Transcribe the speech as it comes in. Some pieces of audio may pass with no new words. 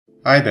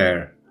Hi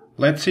there!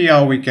 Let's see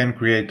how we can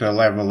create a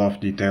level of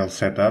detail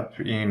setup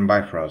in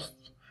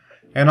Bifrost,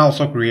 and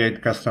also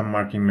create custom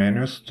marking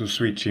menus to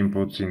switch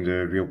inputs in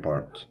the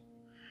viewport.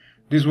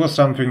 This was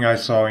something I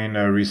saw in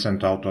a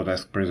recent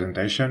Autodesk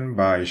presentation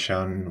by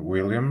Sean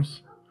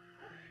Willis,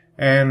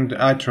 and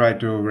I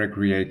tried to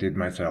recreate it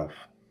myself.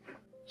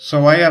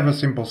 So I have a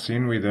simple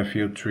scene with a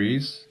few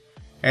trees,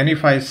 and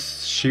if I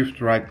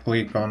shift right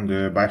click on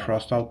the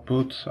Bifrost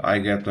output, I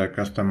get a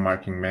custom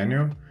marking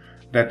menu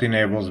that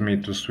enables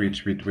me to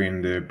switch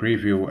between the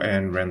preview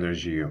and render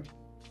geo.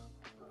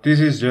 This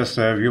is just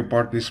a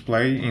viewport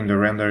display. In the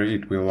render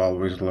it will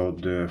always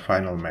load the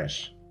final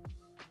mesh.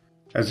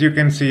 As you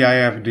can see, I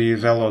have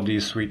this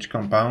LOD switch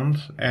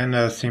compound and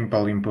a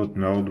simple input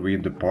node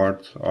with the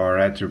port or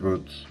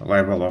attribute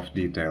level of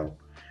detail,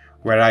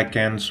 where I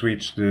can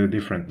switch the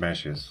different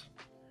meshes.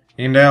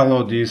 In the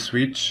LOD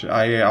switch,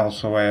 I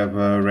also have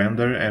a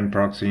render and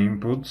proxy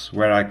inputs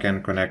where I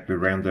can connect the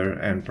render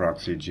and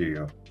proxy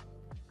geo.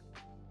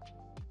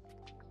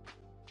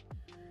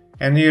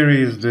 And here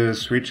is the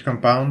switch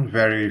compound,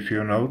 very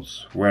few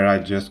nodes, where I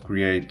just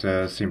create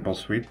a simple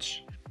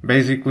switch.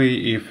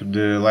 Basically, if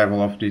the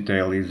level of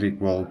detail is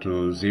equal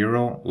to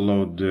 0,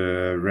 load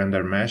the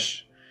render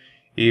mesh.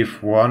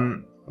 If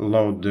 1,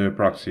 load the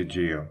proxy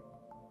geo.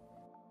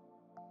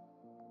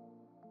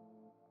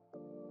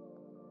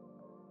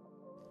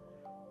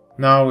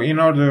 Now, in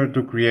order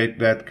to create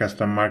that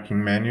custom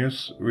marking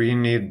menus, we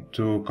need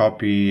to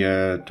copy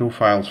two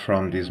files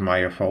from this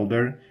Maya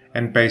folder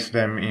and paste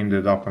them in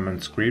the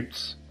document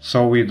scripts,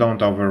 so we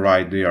don't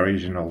override the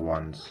original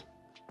ones.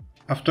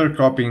 After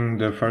copying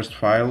the first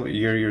file,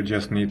 here you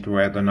just need to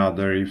add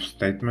another if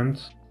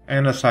statement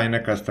and assign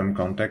a custom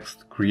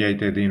context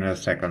created in a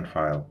second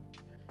file.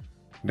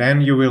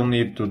 Then you will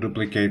need to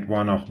duplicate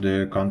one of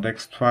the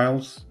context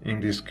files. In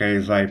this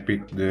case I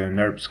picked the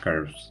NURBS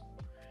curves.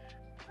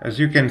 As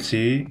you can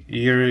see,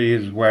 here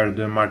is where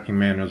the marking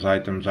menus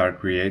items are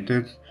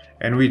created,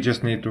 and we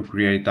just need to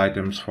create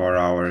items for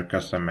our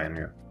custom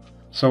menu.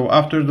 So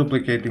after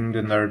duplicating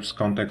the NURBS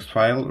context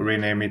file,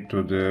 rename it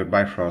to the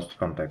Bifrost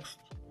context.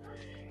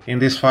 In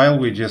this file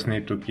we just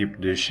need to keep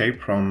the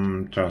shape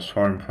from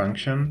transform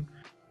function,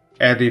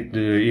 edit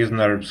the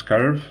isNURBS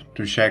curve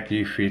to check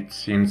if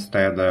it's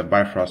instead a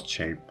Bifrost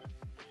shape.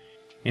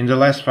 In the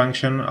last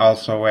function,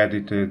 also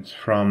edited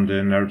from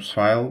the NURBS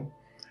file,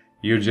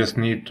 you just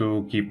need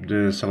to keep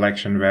the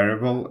selection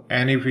variable,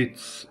 and if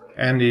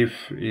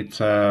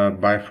it's a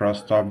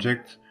Bifrost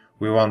object,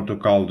 we want to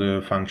call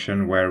the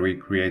function where we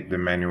create the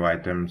menu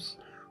items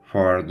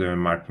for the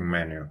marking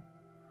menu.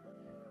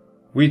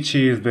 Which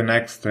is the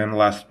next and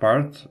last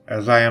part.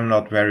 As I am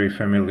not very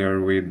familiar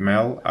with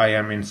Mel, I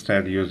am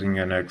instead using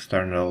an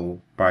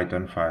external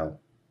Python file.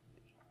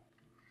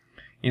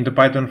 In the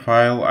Python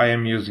file, I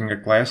am using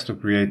a class to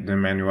create the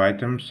menu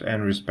items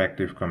and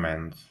respective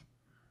commands.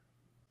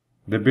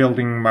 The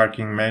building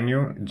marking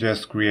menu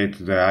just creates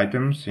the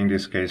items, in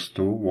this case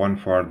two, one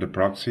for the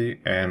proxy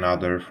and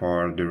other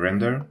for the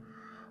render.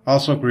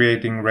 Also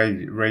creating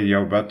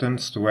radio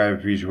buttons to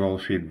have visual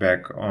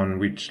feedback on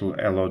which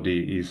LOD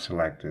is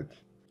selected.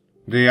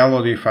 The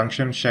LOD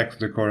function checks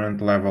the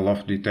current level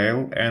of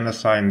detail and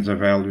assigns a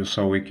value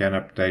so we can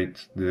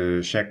update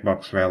the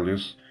checkbox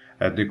values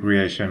at the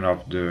creation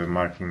of the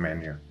marking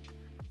menu.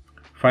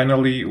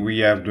 Finally, we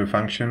have the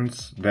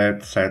functions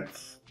that set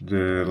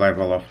the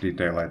level of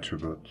detail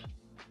attribute.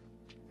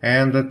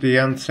 And at the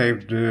end,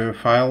 save the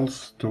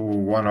files to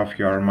one of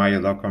your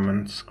Maya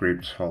document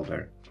scripts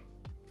folder.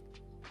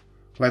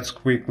 Let's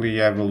quickly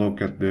have a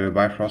look at the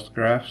Bifrost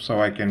graph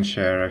so I can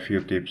share a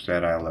few tips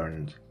that I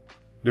learned.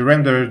 The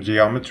render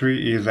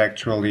geometry is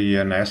actually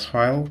an S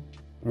file.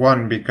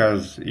 One,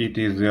 because it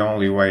is the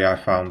only way I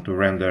found to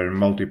render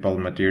multiple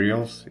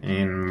materials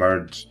in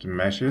merged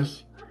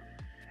meshes.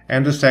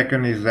 And the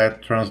second is that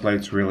it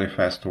translates really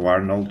fast to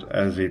Arnold,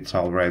 as it's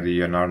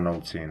already an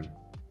Arnold scene.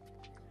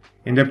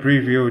 In the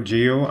preview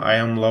geo, I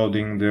am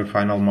loading the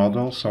final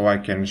model so I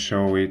can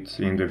show it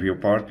in the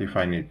viewport if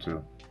I need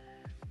to.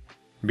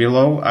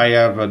 Below I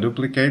have a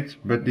duplicate,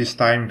 but this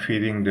time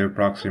feeding the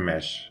proxy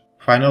mesh.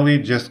 Finally,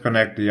 just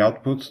connect the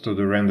outputs to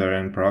the render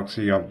and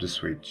proxy of the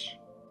switch.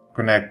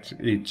 Connect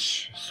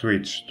each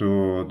switch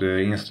to the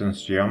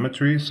instance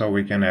geometry so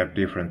we can have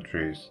different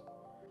trees.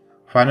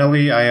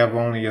 Finally, I have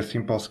only a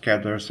simple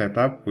scatter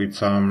setup with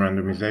some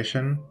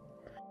randomization.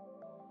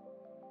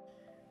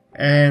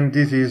 And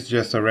this is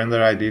just a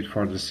render I did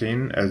for the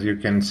scene. As you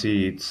can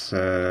see, it's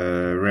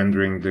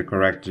rendering the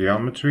correct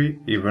geometry,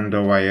 even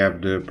though I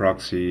have the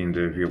proxy in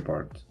the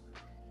viewport.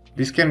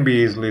 This can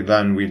be easily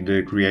done with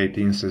the create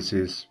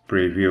instances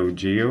preview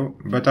geo,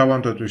 but I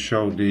wanted to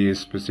show the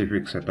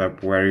specific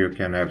setup where you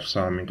can have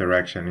some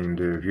interaction in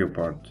the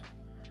viewport.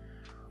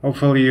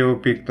 Hopefully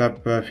you picked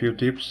up a few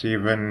tips,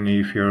 even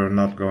if you're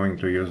not going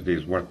to use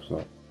this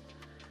workflow.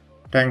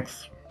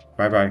 Thanks,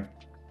 bye bye.